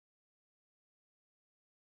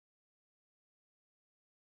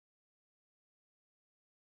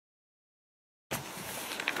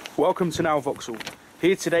Welcome to Now Vauxhall.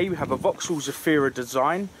 Here today we have a Vauxhall ZAFIRA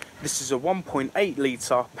design. This is a 1.8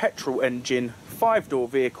 litre petrol engine, 5-door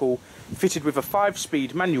vehicle fitted with a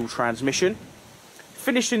 5-speed manual transmission.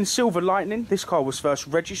 Finished in silver lightning, this car was first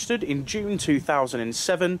registered in June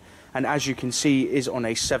 2007 and as you can see is on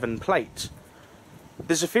a 7 plate.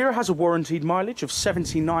 The ZAFIRA has a warranted mileage of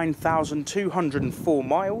 79,204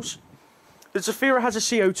 miles. The ZAFIRA has a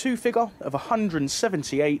CO2 figure of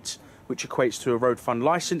 178, which equates to a road fund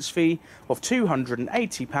licence fee of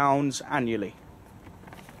 £280 annually.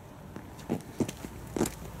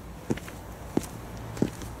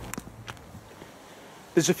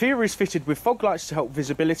 The ZAFIRA is fitted with fog lights to help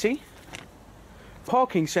visibility.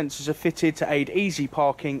 Parking sensors are fitted to aid easy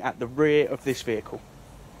parking at the rear of this vehicle.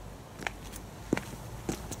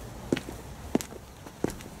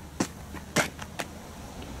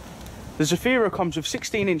 The ZAFIRA comes with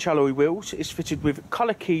 16-inch alloy wheels. It's fitted with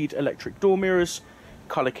colour-keyed electric door mirrors,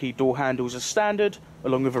 colour-keyed door handles as standard,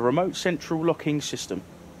 along with a remote central locking system.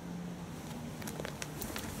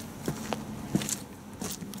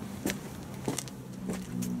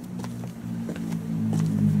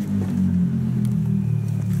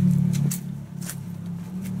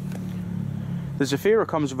 The ZAFIRA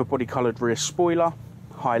comes with a body-coloured rear spoiler,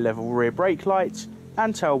 high-level rear brake lights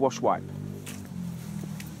and tail wash wipe.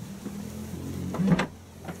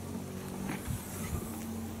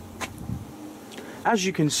 As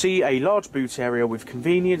you can see, a large boot area with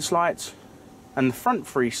convenience lights and the front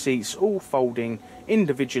 3 seats all folding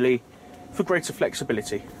individually for greater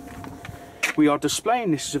flexibility. We are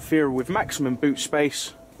displaying this ZAFIRA with maximum boot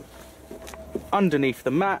space. Underneath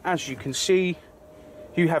the mat, as you can see,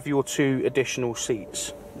 you have your 2 additional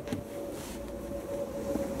seats.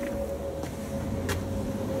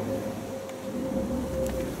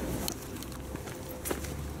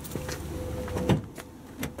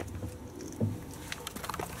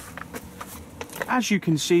 As you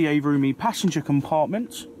can see, a roomy passenger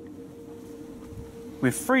compartment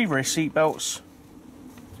with 3 rear seat belts.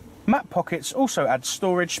 Mat pockets also add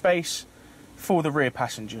storage space for the rear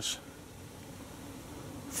passengers.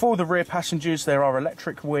 For the rear passengers, there are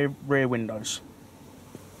electric rear windows.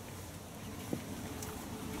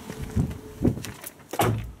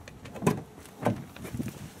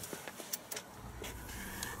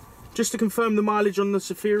 Just to confirm, the mileage on the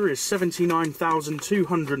ZAFIRA is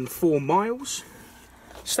 79,204 miles.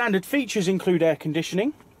 Standard features include air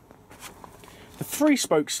conditioning, the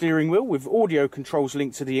 3-spoke steering wheel with audio controls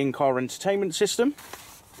linked to the in-car entertainment system.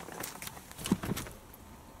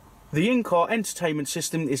 The in-car entertainment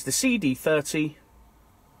system is the CD30.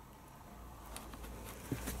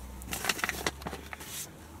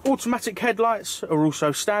 Automatic headlights are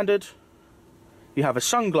also standard. You have a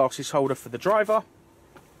sunglasses holder for the driver.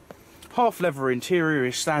 Half-leather interior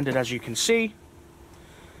is standard, as you can see.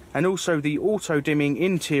 And also the auto-dimming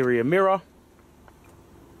interior mirror.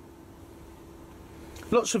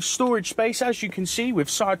 Lots of storage space, as you can see, with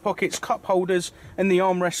side pockets, cup holders and the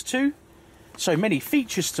armrest too. So many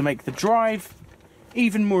features to make the drive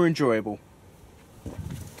even more enjoyable.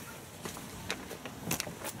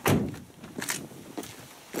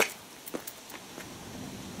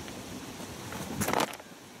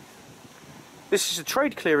 This is a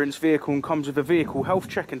trade clearance vehicle and comes with a vehicle health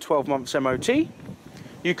check and 12 months MOT.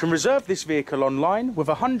 You can reserve this vehicle online with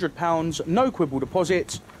 £100 no quibble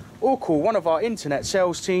deposit or call one of our internet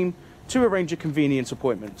sales team to arrange a convenient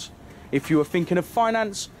appointment. If you are thinking of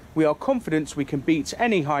finance, we are confident we can beat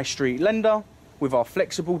any high street lender with our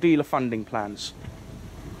flexible dealer funding plans.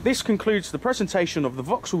 This concludes the presentation of the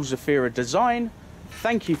Vauxhall ZAFIRA design.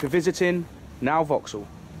 Thank you for visiting Now Vauxhall.